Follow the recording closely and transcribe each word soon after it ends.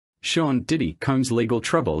Sean Diddy Combs' legal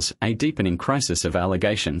troubles, a deepening crisis of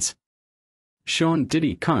allegations. Sean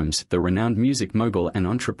Diddy Combs, the renowned music mogul and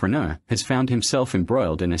entrepreneur, has found himself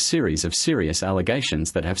embroiled in a series of serious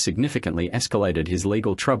allegations that have significantly escalated his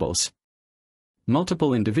legal troubles.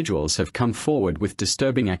 Multiple individuals have come forward with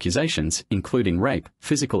disturbing accusations, including rape,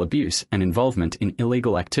 physical abuse, and involvement in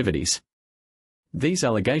illegal activities. These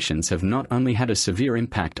allegations have not only had a severe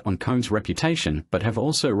impact on Combs' reputation but have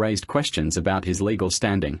also raised questions about his legal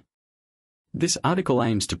standing. This article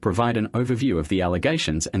aims to provide an overview of the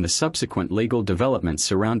allegations and the subsequent legal developments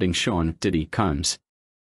surrounding Sean Diddy Combs'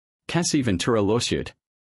 Cassie Ventura lawsuit.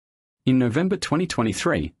 In November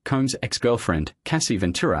 2023, Combs' ex-girlfriend, Cassie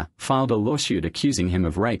Ventura, filed a lawsuit accusing him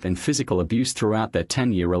of rape and physical abuse throughout their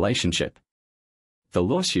 10-year relationship. The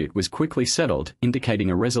lawsuit was quickly settled, indicating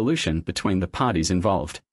a resolution between the parties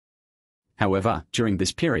involved. However, during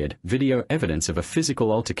this period, video evidence of a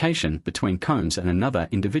physical altercation between Combs and another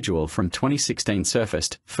individual from 2016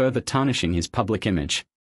 surfaced, further tarnishing his public image.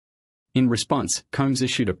 In response, Combs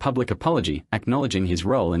issued a public apology, acknowledging his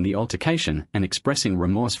role in the altercation and expressing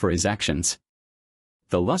remorse for his actions.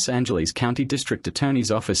 The Los Angeles County District Attorney's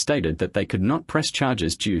Office stated that they could not press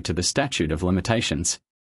charges due to the statute of limitations.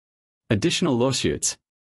 Additional lawsuits.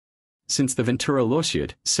 Since the Ventura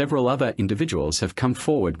lawsuit, several other individuals have come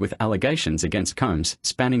forward with allegations against Combs,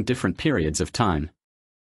 spanning different periods of time.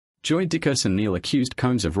 Joy Dickerson Neal accused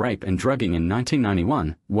Combs of rape and drugging in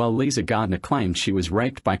 1991, while Lisa Gardner claimed she was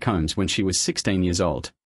raped by Combs when she was 16 years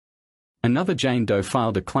old. Another Jane Doe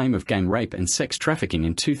filed a claim of gang rape and sex trafficking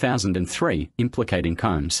in 2003, implicating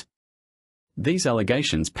Combs. These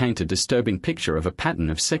allegations paint a disturbing picture of a pattern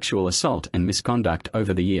of sexual assault and misconduct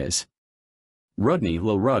over the years. Rodney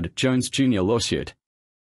Lil Rod Jones Jr. lawsuit.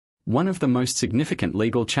 One of the most significant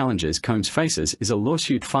legal challenges Combs faces is a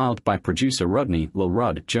lawsuit filed by producer Rodney Lil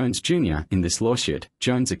Rod Jones Jr. In this lawsuit,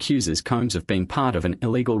 Jones accuses Combs of being part of an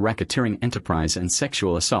illegal racketeering enterprise and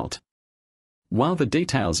sexual assault. While the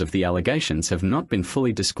details of the allegations have not been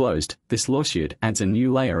fully disclosed, this lawsuit adds a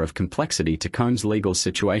new layer of complexity to Combs' legal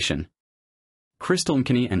situation. Crystal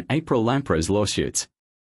McKinney and April Lamprose lawsuits.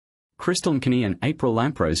 Crystal McKinney and April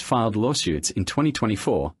Lamprose filed lawsuits in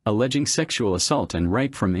 2024, alleging sexual assault and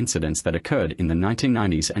rape from incidents that occurred in the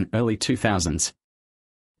 1990s and early 2000s.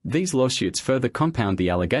 These lawsuits further compound the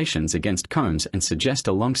allegations against Combs and suggest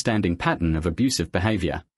a long-standing pattern of abusive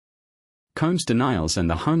behavior. Combs' denials and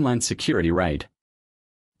the Homeland Security raid.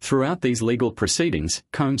 Throughout these legal proceedings,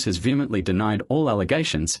 Combs has vehemently denied all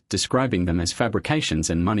allegations, describing them as fabrications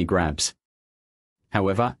and money grabs.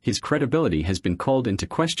 However, his credibility has been called into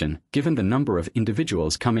question, given the number of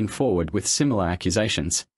individuals coming forward with similar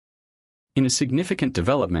accusations. In a significant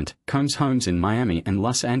development, Combs' homes in Miami and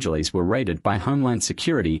Los Angeles were raided by Homeland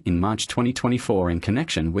Security in March 2024 in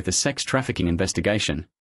connection with a sex trafficking investigation.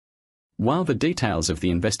 While the details of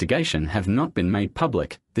the investigation have not been made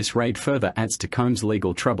public, this raid further adds to Combs'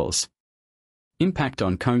 legal troubles. Impact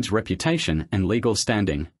on Combs' reputation and legal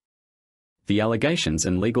standing. The allegations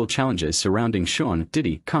and legal challenges surrounding Sean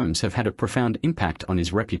Diddy Combs have had a profound impact on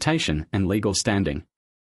his reputation and legal standing.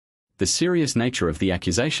 The serious nature of the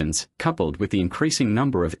accusations, coupled with the increasing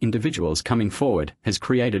number of individuals coming forward, has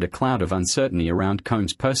created a cloud of uncertainty around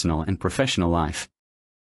Combs' personal and professional life.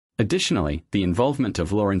 Additionally, the involvement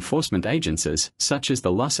of law enforcement agencies, such as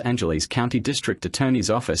the Los Angeles County District Attorney's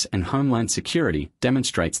Office and Homeland Security,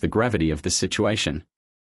 demonstrates the gravity of the situation.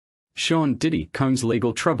 Sean Diddy Combs'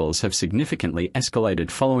 legal troubles have significantly escalated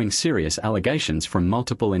following serious allegations from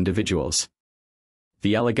multiple individuals.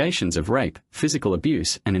 The allegations of rape, physical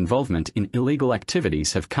abuse, and involvement in illegal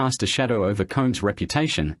activities have cast a shadow over Combs'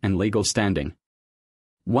 reputation and legal standing.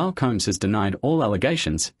 While Combs has denied all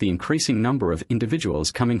allegations, the increasing number of individuals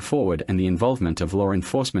coming forward and the involvement of law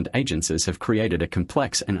enforcement agencies have created a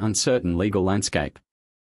complex and uncertain legal landscape.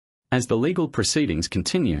 As the legal proceedings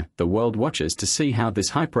continue, the world watches to see how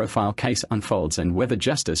this high-profile case unfolds and whether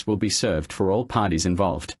justice will be served for all parties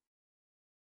involved.